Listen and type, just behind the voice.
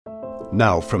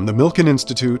Now from the Milken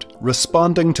Institute,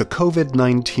 responding to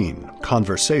COVID-19,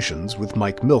 conversations with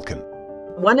Mike Milken.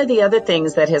 One of the other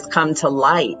things that has come to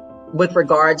light with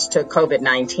regards to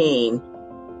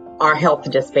COVID-19 are health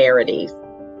disparities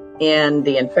in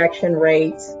the infection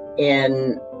rates,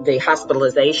 in the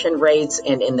hospitalization rates,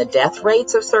 and in the death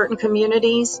rates of certain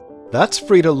communities. That's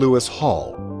Frida Lewis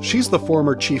Hall. She's the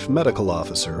former chief medical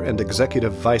officer and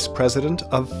executive vice president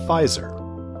of Pfizer.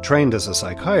 Trained as a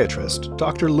psychiatrist,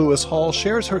 Dr. Lewis Hall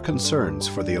shares her concerns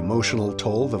for the emotional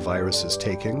toll the virus is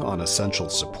taking on essential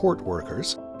support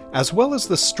workers, as well as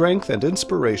the strength and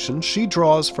inspiration she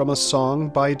draws from a song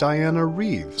by Diana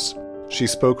Reeves. She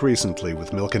spoke recently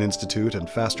with Milken Institute and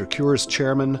Faster Cures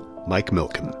chairman Mike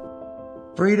Milken.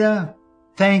 Frida,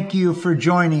 thank you for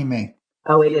joining me.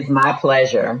 Oh, it is my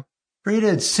pleasure. Frida,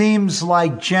 it seems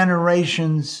like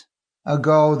generations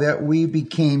ago that we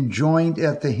became joined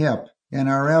at the hip in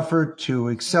our effort to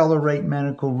accelerate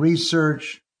medical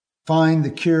research, find the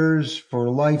cures for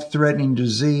life-threatening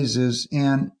diseases,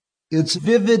 and it's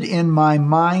vivid in my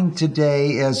mind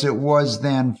today as it was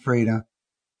then, Frida,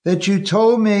 that you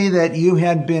told me that you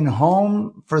had been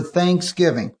home for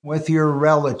Thanksgiving with your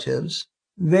relatives.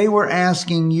 They were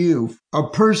asking you, a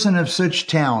person of such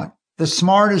talent, the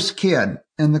smartest kid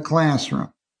in the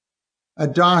classroom, a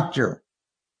doctor,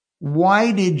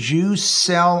 why did you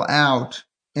sell out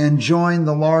and join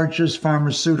the largest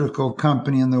pharmaceutical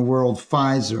company in the world,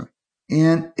 Pfizer?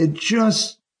 And it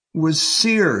just was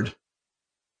seared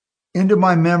into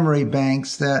my memory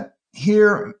banks that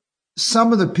here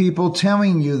some of the people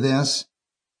telling you this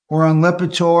were on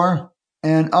Lipitor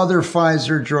and other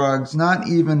Pfizer drugs, not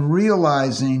even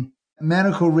realizing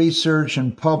medical research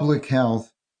and public health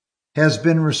has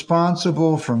been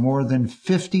responsible for more than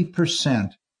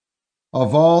 50%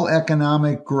 of all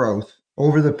economic growth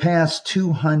over the past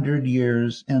 200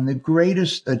 years, and the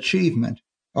greatest achievement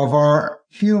of our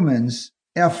humans'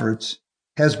 efforts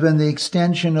has been the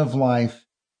extension of life.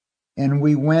 And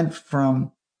we went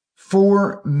from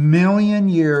 4 million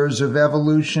years of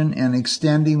evolution and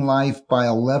extending life by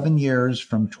 11 years,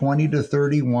 from 20 to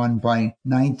 31 by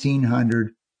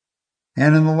 1900.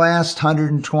 And in the last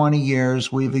 120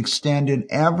 years, we've extended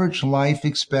average life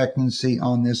expectancy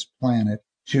on this planet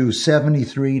to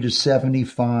 73 to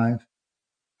 75.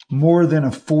 More than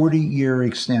a 40-year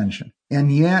extension. And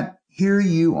yet, here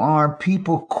you are,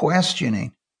 people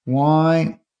questioning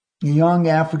why a young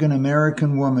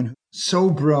African-American woman, so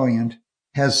brilliant,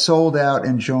 has sold out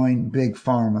and joined Big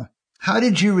Pharma. How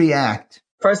did you react?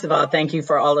 First of all, thank you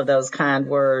for all of those kind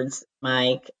words,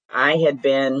 Mike. I had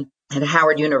been at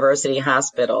Howard University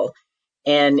Hospital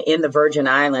and in the Virgin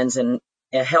Islands in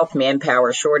a health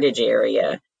manpower shortage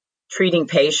area, treating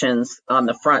patients on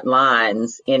the front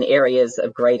lines in areas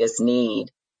of greatest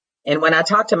need. And when I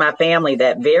talked to my family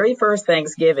that very first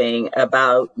Thanksgiving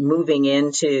about moving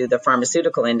into the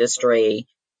pharmaceutical industry,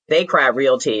 they cried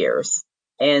real tears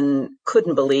and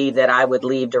couldn't believe that I would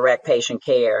leave direct patient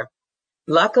care.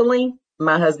 Luckily,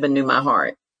 my husband knew my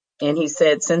heart. And he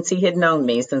said, since he had known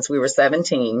me since we were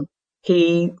 17,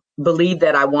 he believed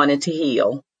that I wanted to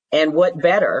heal. And what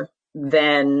better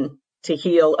than to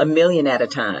heal 1 million at a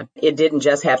time. It didn't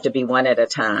just have to be one at a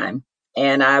time.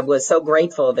 And I was so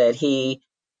grateful that he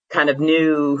kind of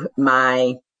knew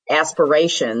my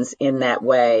aspirations in that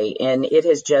way. And it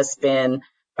has just been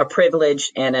a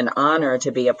privilege and an honor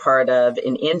to be a part of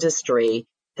an industry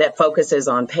that focuses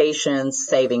on patients,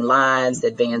 saving lives,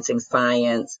 advancing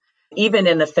science. Even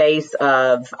in the face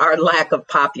of our lack of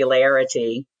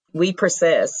popularity, we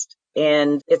persist.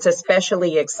 And it's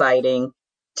especially exciting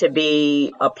to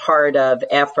be a part of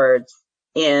efforts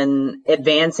in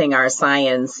advancing our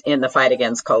science in the fight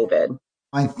against COVID.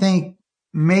 I think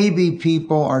maybe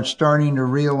people are starting to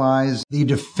realize the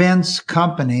defense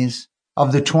companies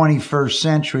of the 21st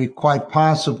century quite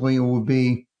possibly will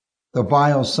be the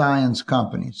bioscience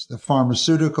companies, the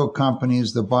pharmaceutical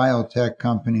companies, the biotech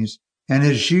companies. And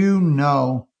as you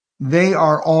know, they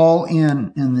are all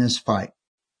in this fight.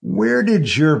 Where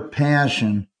did your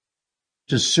passion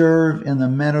to serve in the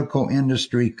medical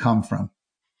industry come from?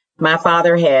 My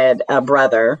father had a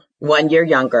brother 1 year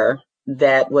younger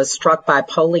that was struck by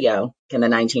polio in the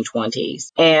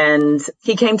 1920s. And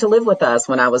he came to live with us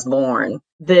when I was born.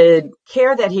 The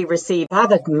care that he received by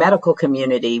the medical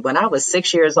community, when I was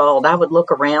 6 years old, I would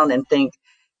look around and think,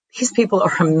 these people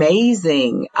are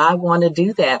amazing. I want to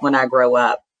do that when I grow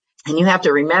up. And you have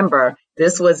to remember,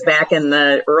 this was back in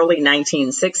the early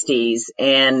 1960s,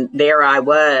 and there I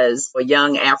was, a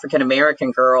young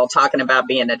African-American girl talking about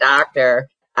being a doctor.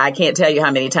 I can't tell you how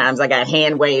many times I got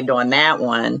hand-waved on that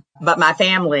one. But my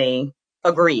family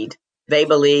agreed. They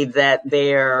believed that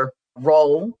their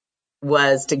role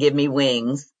was to give me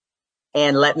wings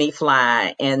and let me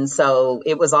fly. And so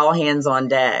it was all hands on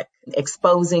deck,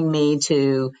 exposing me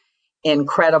to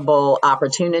incredible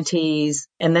opportunities.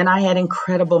 And then I had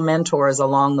incredible mentors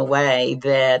along the way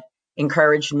that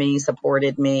encouraged me,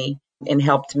 supported me, and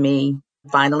helped me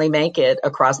finally make it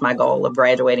across my goal of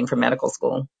graduating from medical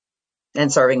school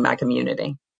and serving my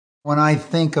community. When I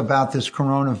think about this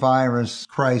coronavirus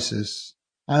crisis,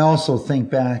 I also think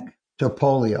back to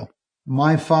polio.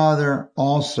 My father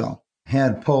also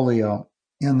had polio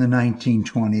in the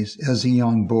 1920s as a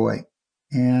young boy,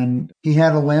 and he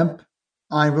had a limp.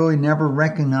 I really never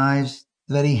recognized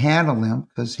that he had a limp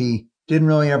because he didn't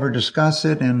really ever discuss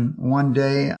it. And one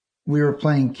day we were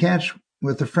playing catch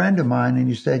with a friend of mine, and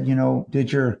he said,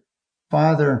 did your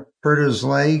father hurt his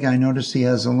leg? I noticed he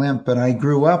has a limp, but I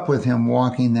grew up with him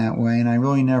walking that way, and I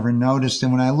really never noticed.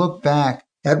 And when I look back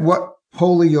at what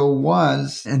polio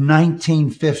was in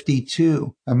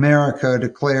 1952, America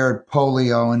declared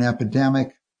polio an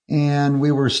epidemic, and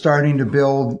we were starting to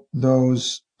build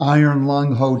those iron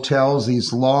lung hotels,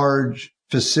 these large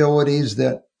facilities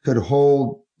that could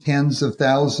hold tens of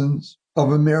thousands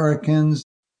of Americans.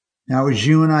 Now, as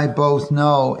you and I both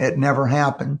know, it never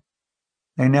happened.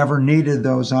 They never needed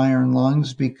those iron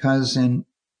lungs because in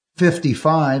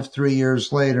 55, 3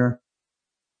 years later,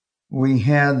 we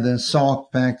had the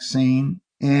Salk vaccine,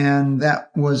 and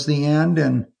that was the end.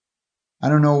 And I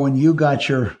don't know when you got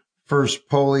your first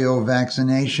polio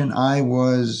vaccination. I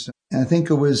think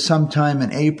it was sometime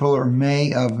in April or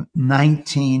May of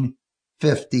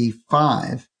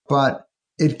 1955, but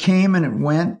it came and it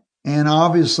went. And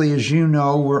obviously, as you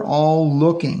know, we're all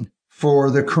looking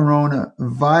for the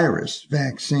coronavirus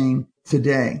vaccine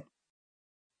today.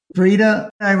 Frida,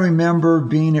 I remember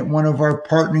being at one of our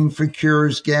Partnering for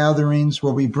Cures gatherings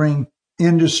where we bring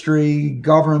industry,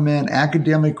 government,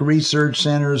 academic research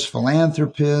centers,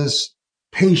 philanthropists,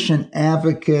 patient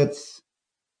advocates,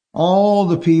 all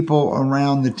the people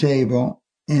around the table,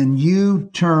 and you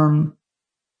term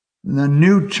the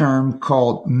new term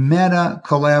called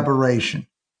meta-collaboration.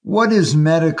 What is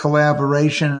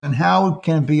meta-collaboration and how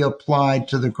can it be applied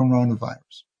to the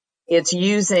coronavirus? It's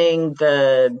using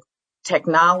the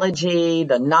technology,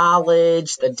 the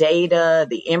knowledge, the data,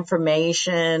 the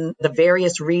information, the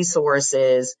various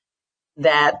resources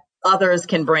that others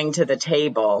can bring to the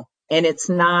table. And it's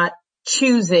not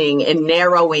choosing and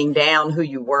narrowing down who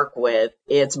you work with.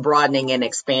 It's broadening and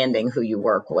expanding who you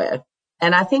work with.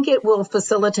 And I think it will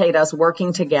facilitate us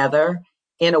working together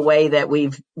in a way that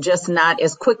we've just not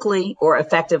as quickly or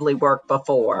effectively worked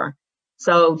before.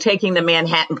 So taking the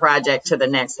Manhattan Project to the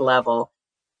next level.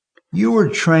 You were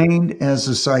trained as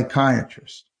a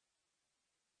psychiatrist,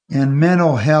 and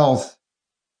mental health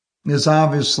is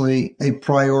obviously a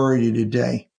priority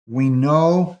today. We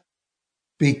know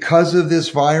because of this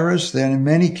virus that in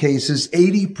many cases,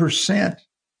 80%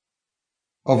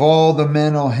 of all the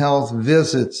mental health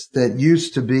visits that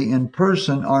used to be in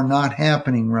person are not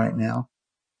happening right now.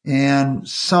 And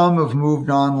some have moved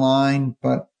online,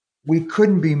 but we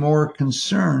couldn't be more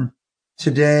concerned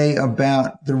today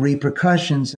about the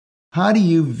repercussions. How do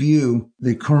you view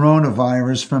the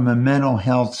coronavirus from a mental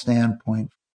health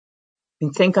standpoint?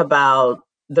 Think about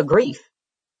the grief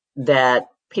that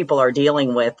people are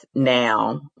dealing with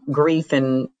now, grief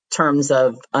in terms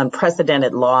of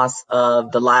unprecedented loss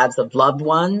of the lives of loved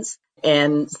ones.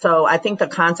 And so I think the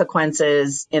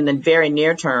consequences in the very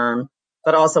near term,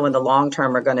 but also in the long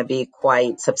term, are going to be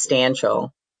quite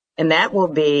substantial. And that will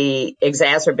be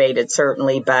exacerbated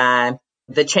certainly by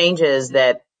the changes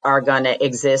that are going to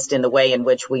exist in the way in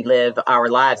which we live our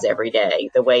lives every day,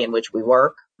 the way in which we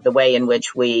work, the way in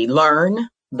which we learn,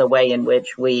 the way in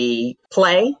which we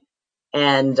play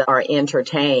and are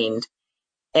entertained.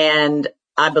 And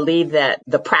I believe that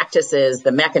the practices,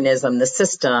 the mechanism, the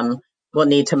system will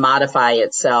need to modify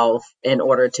itself in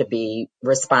order to be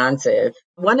responsive.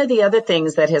 One of the other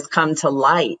things that has come to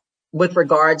light with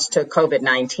regards to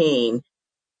COVID-19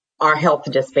 are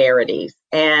health disparities.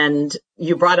 And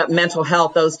you brought up mental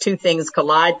health. Those two things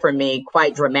collide for me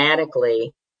quite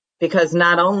dramatically because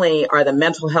not only are the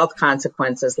mental health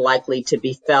consequences likely to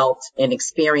be felt and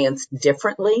experienced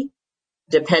differently,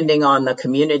 depending on the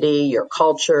community, your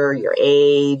culture, your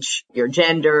age, your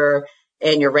gender,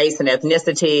 and your race and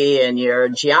ethnicity and your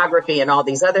geography and all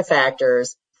these other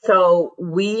factors. So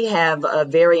we have a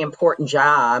very important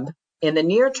job in the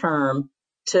near term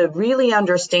to really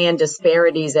understand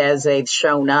disparities as they've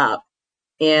shown up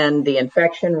in the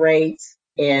infection rates,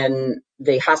 in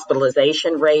the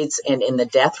hospitalization rates, and in the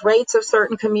death rates of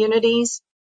certain communities.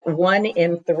 1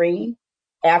 in 3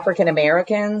 African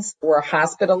Americans were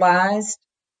hospitalized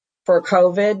for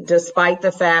COVID, despite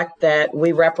the fact that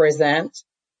we represent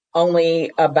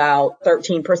only about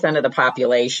 13% of the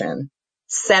population.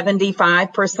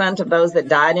 75% of those that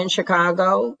died in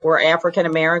Chicago were African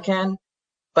American,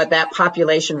 but that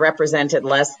population represented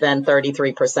less than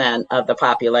 33% of the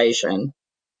population.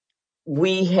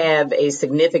 We have a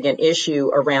significant issue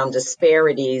around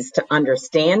disparities to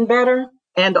understand better,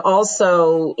 and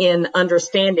also in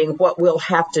understanding what we'll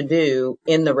have to do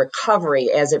in the recovery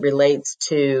as it relates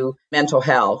to mental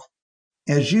health.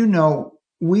 As you know,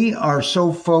 we are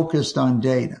so focused on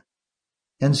data.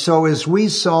 And so as we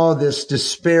saw this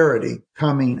disparity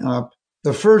coming up,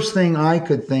 the first thing I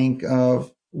could think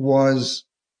of was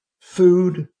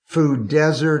food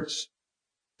deserts,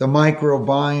 the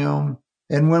microbiome.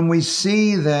 And when we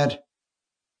see that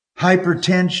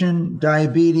hypertension,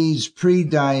 diabetes,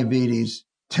 prediabetes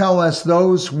tell us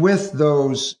those with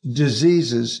those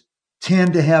diseases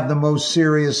tend to have the most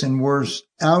serious and worst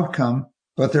outcome,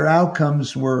 but their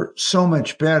outcomes were so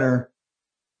much better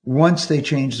once they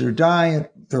changed their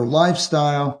diet, their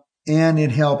lifestyle, and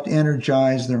it helped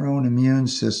energize their own immune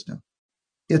system.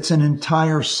 It's an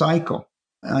entire cycle.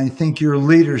 I think your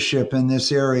leadership in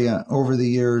this area over the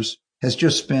years has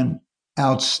just been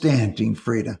outstanding,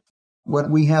 Frida. What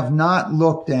we have not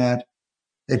looked at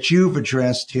that you've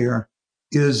addressed here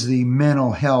is the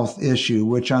mental health issue,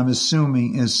 which I'm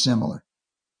assuming is similar.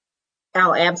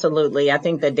 Oh, absolutely. I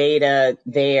think the data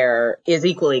there is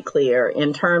equally clear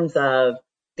in terms of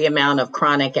the amount of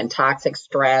chronic and toxic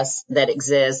stress that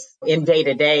exists in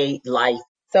day-to-day life.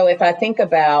 So if I think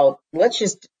about, let's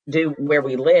just do where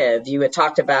we live, you had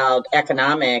talked about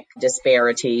economic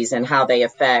disparities and how they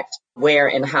affect where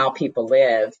and how people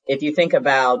live. If you think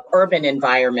about urban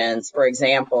environments, for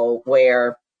example,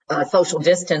 where social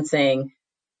distancing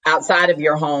outside of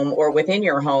your home or within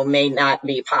your home may not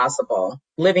be possible.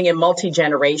 Living in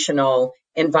multi-generational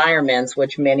environments,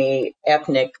 which many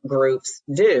ethnic groups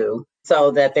do,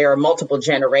 so that there are multiple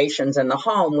generations in the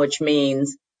home, which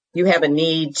means you have a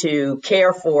need to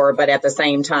care for, but at the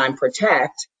same time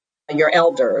protect your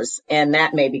elders, and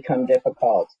that may become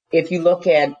difficult. If you look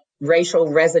at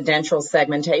racial residential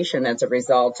segmentation as a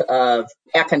result of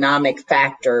economic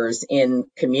factors in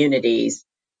communities,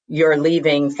 you're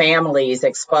leaving families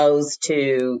exposed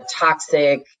to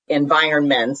toxic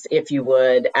environments, if you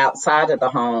would, outside of the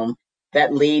home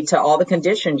that lead to all the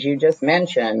conditions you just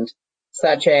mentioned,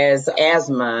 such as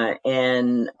asthma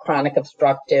and chronic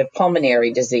obstructive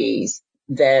pulmonary disease,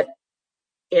 that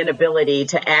inability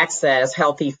to access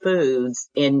healthy foods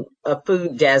in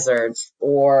food deserts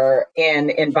or in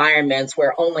environments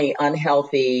where only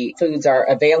unhealthy foods are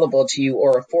available to you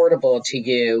or affordable to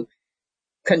you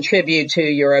contribute to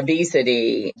your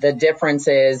obesity, the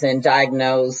differences in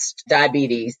diagnosed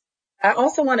diabetes. I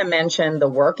also want to mention the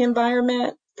work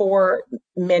environment for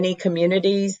many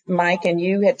communities. Mike, and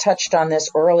you had touched on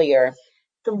this earlier,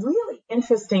 the really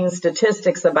interesting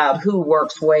statistics about who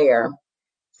works where.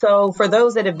 So for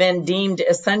those that have been deemed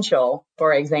essential,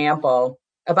 for example,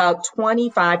 about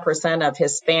 25% of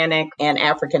Hispanic and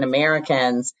African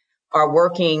Americans are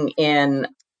working in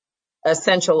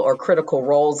essential or critical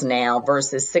roles now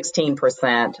versus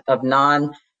 16% of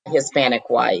non-Hispanic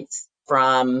whites,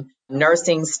 from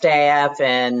nursing staff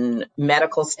and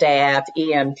medical staff,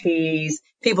 EMTs,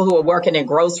 people who are working in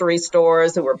grocery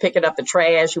stores, who were picking up the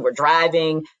trash, who were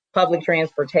driving public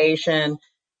transportation.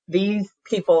 These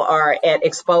people are at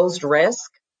exposed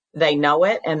risk. They know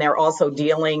it, and they're also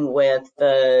dealing with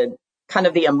the kind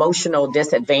of the emotional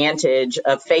disadvantage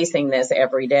of facing this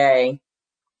every day.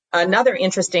 Another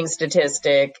interesting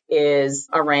statistic is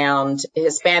around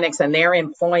Hispanics and their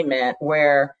employment,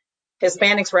 where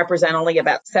Hispanics represent only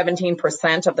about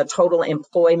 17% of the total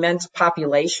employment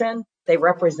population. They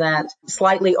represent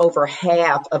slightly over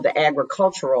half of the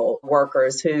agricultural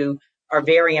workers who are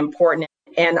very important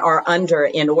and are under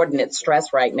inordinate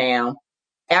stress right now.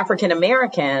 African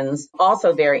Americans,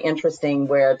 also very interesting,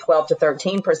 where 12 to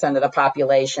 13% of the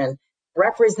population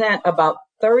represent about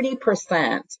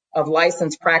 30% of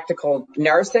licensed practical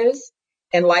nurses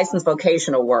and licensed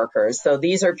vocational workers. So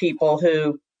these are people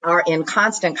who are in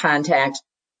constant contact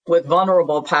with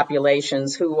vulnerable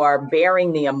populations who are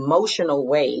bearing the emotional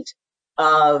weight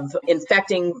of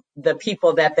infecting the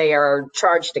people that they are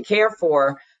charged to care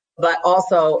for, but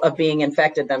also of being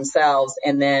infected themselves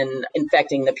and then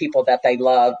infecting the people that they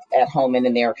love at home and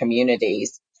in their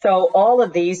communities. So all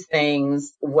of these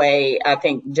things weigh, I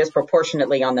think,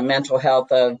 disproportionately on the mental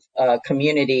health of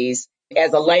communities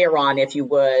as a layer on, if you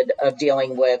would, of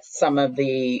dealing with some of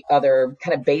the other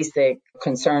kind of basic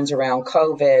concerns around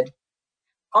COVID.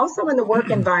 Also in the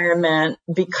work environment,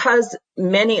 because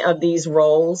many of these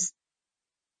roles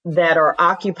that are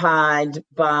occupied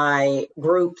by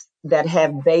groups that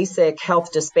have basic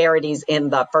health disparities in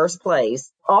the first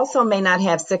place also may not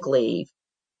have sick leave,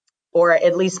 or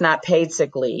at least not paid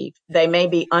sick leave. They may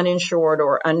be uninsured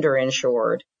or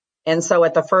underinsured. And so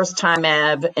at the first time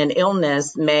of an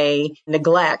illness may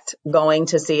neglect going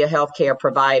to see a healthcare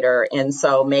provider, and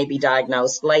so may be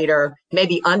diagnosed later,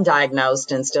 maybe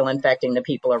undiagnosed and still infecting the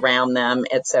people around them,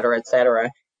 et cetera, et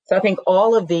cetera. So I think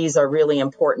all of these are really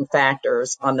important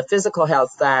factors on the physical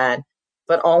health side,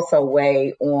 but also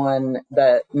weigh on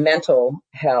the mental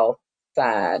health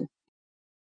side.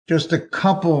 Just a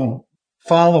couple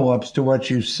follow-ups to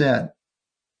what you said.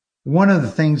 One of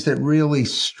the things that really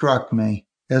struck me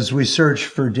as we searched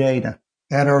for data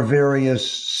at our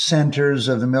various centers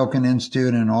of the Milken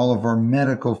Institute and all of our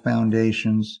medical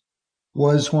foundations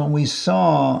was when we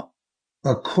saw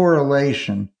a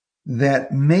correlation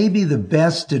that maybe the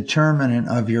best determinant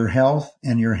of your health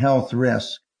and your health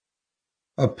risk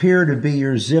appear to be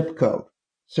your zip code.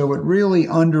 So it really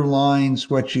underlines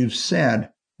what you've said,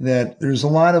 that there's a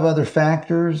lot of other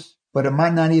factors, but it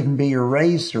might not even be your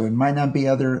race, or it might not be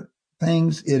other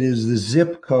things. It is the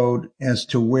zip code as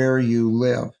to where you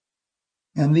live.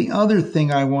 And the other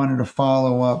thing I wanted to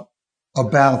follow up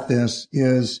about this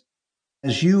is,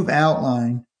 as you've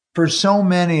outlined, for so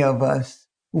many of us,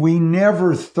 we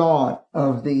never thought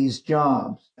of these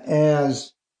jobs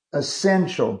as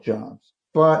essential jobs.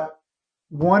 But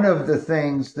one of the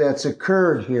things that's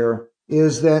occurred here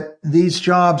is that these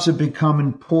jobs have become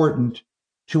important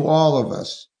to all of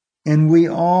us. And we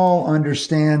all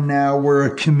understand now we're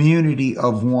a community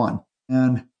of one.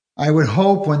 And I would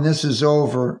hope when this is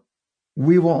over,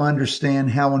 we will understand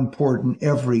how important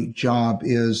every job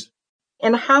is.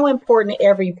 And how important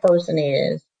every person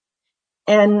is.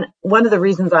 And one of the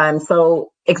reasons I'm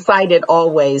so excited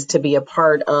always to be a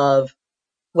part of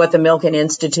what the Milken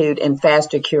Institute and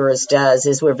Faster Cures does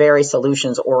is we're very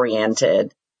solutions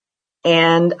oriented.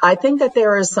 And I think that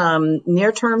there are some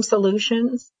near-term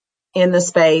solutions in the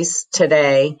space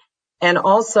today, and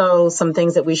also some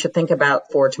things that we should think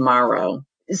about for tomorrow.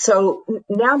 So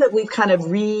now that we've kind of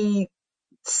reset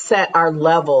our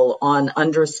level on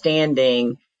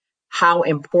understanding how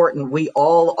important we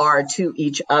all are to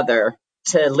each other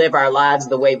to live our lives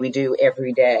the way we do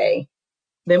every day,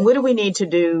 then what do we need to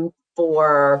do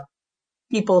for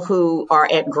people who are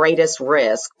at greatest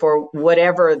risk, for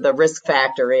whatever the risk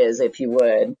factor is, if you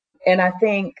would? And I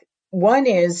think one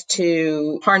is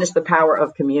to harness the power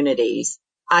of communities.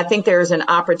 I think there's an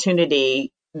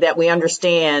opportunity that we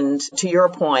understand, to your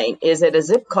point, is it a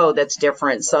zip code that's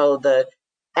different? So the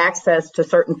access to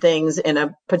certain things in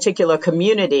a particular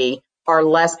community are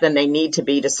less than they need to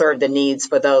be to serve the needs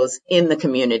for those in the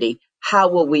community. How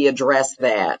will we address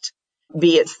that?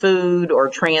 Be it food or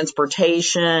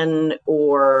transportation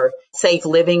or safe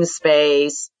living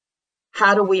space.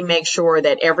 How do we make sure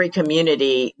that every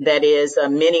community that is a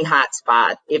mini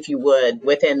hotspot, if you would,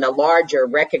 within the larger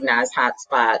recognized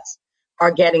hotspots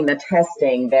are getting the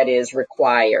testing that is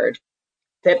required?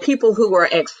 That people who are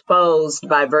exposed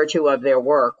by virtue of their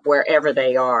work, wherever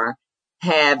they are,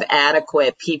 have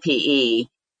adequate PPE,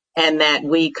 and that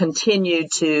we continue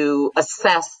to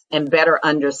assess and better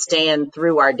understand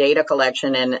through our data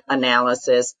collection and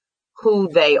analysis who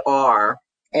they are,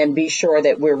 and be sure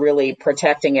that we're really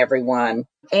protecting everyone,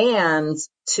 and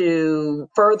to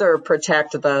further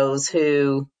protect those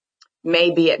who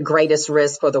may be at greatest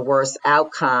risk for the worst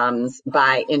outcomes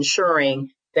by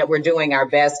ensuring that we're doing our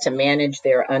best to manage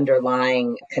their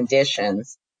underlying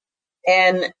conditions.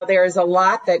 And there's a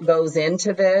lot that goes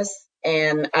into this,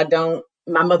 and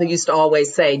my mother used to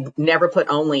always say, never put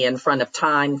only in front of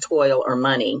time, toil, or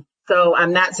money. So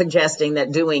I'm not suggesting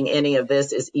that doing any of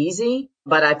this is easy,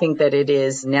 but I think that it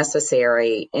is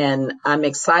necessary. And I'm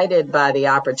excited by the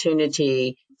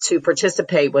opportunity to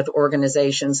participate with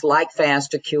organizations like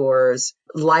Faster Cures,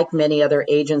 like many other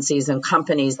agencies and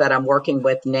companies that I'm working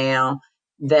with now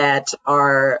that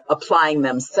are applying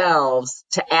themselves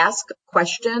to ask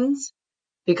questions,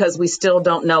 because we still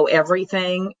don't know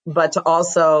everything, but to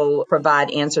also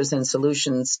provide answers and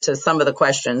solutions to some of the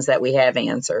questions that we have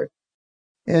answered.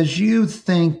 As you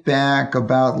think back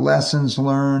about lessons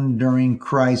learned during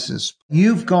crisis,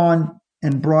 you've gone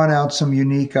and brought out some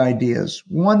unique ideas.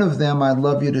 One of them I'd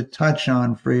love you to touch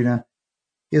on, Frida,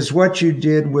 is what you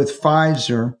did with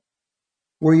Pfizer,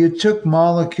 where you took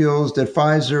molecules that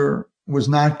Pfizer was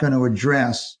not going to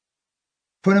address,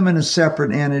 put them in a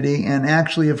separate entity, and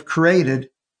actually have created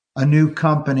a new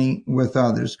company with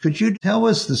others. Could you tell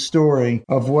us the story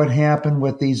of what happened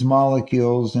with these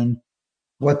molecules and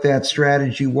what that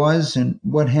strategy was and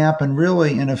what happened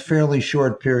really in a fairly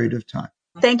short period of time?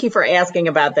 Thank you for asking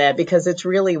about that because it's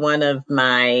really one of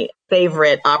my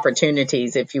favorite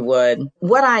opportunities, if you would.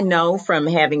 What I know from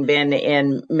having been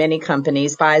in many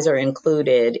companies, Pfizer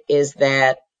included, is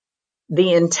that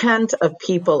the intent of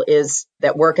people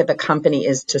that work at the company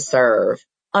is to serve.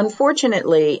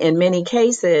 Unfortunately, in many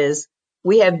cases,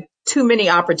 we have too many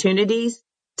opportunities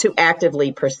to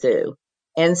actively pursue.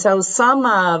 And so some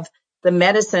of the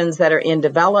medicines that are in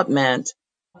development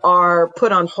are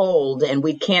put on hold and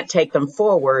we can't take them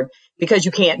forward because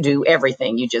you can't do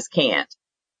everything. You just can't.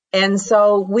 And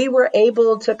so we were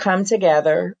able to come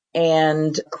together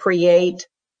and create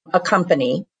a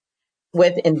company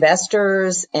with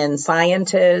investors and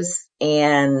scientists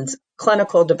and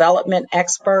clinical development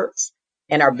experts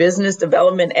and our business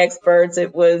development experts.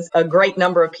 It was a great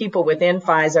number of people within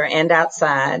Pfizer and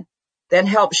outside that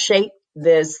helped shape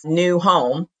this new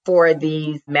home for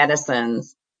these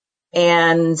medicines.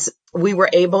 And we were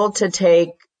able to take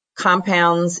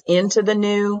compounds into the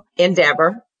new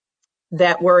endeavor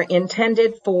that were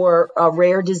intended for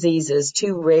rare diseases,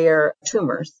 2 rare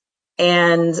tumors.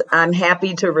 And I'm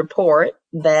happy to report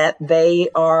that they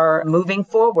are moving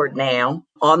forward now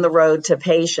on the road to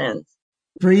patients.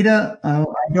 Frida, I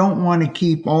don't want to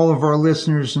keep all of our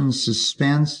listeners in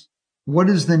suspense. What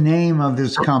is the name of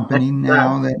this company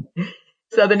now?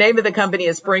 So the name of the company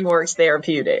is SpringWorks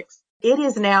Therapeutics. It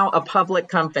is now a public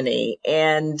company,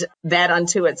 and that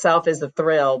unto itself is a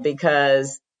thrill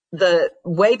because the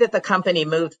way that the company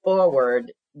moved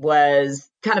forward was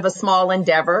kind of a small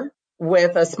endeavor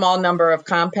with a small number of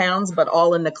compounds, but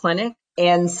all in the clinic.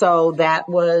 And so that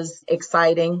was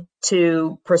exciting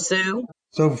to pursue.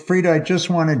 So, Frida, I just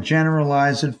want to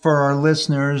generalize it for our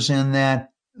listeners in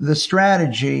that the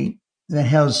strategy that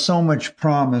has so much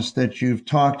promise that you've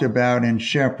talked about in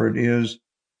Shepherd is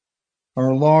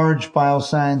our large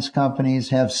bioscience companies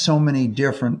have so many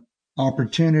different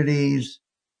opportunities,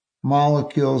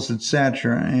 molecules,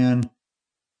 etc. And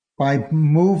by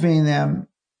moving them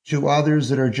to others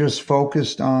that are just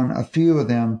focused on a few of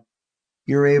them,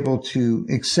 you're able to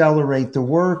accelerate the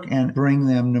work and bring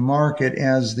them to market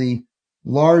as the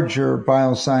larger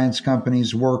bioscience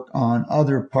companies work on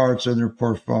other parts of their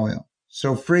portfolio.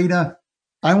 So, Frida,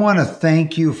 I want to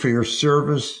thank you for your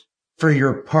service, for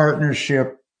your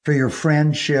partnership, for your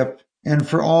friendship, and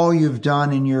for all you've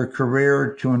done in your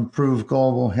career to improve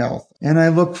global health. And I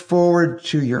look forward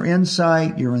to your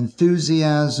insight, your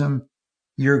enthusiasm,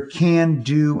 your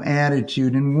can-do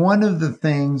attitude. And one of the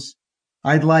things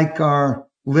I'd like our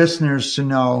listeners to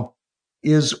know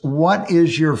is, what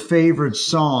is your favorite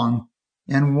song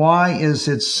and why is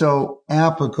it so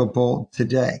applicable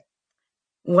today?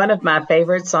 One of my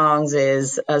favorite songs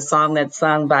is a song that's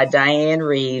sung by Diane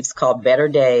Reeves called Better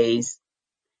Days.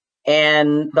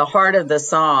 And the heart of the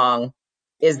song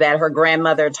is that her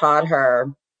grandmother taught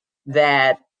her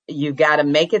that you got to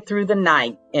make it through the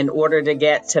night in order to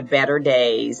get to better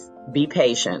days. Be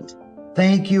patient.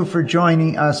 Thank you for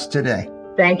joining us today.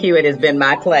 Thank you. It has been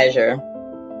my pleasure.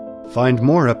 Find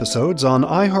more episodes on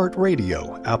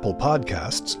iHeartRadio, Apple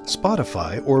Podcasts,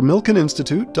 Spotify, or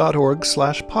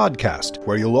milkeninstitute.org/podcast,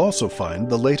 where you'll also find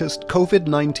the latest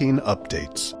COVID-19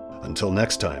 updates. Until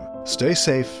next time, stay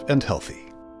safe and healthy.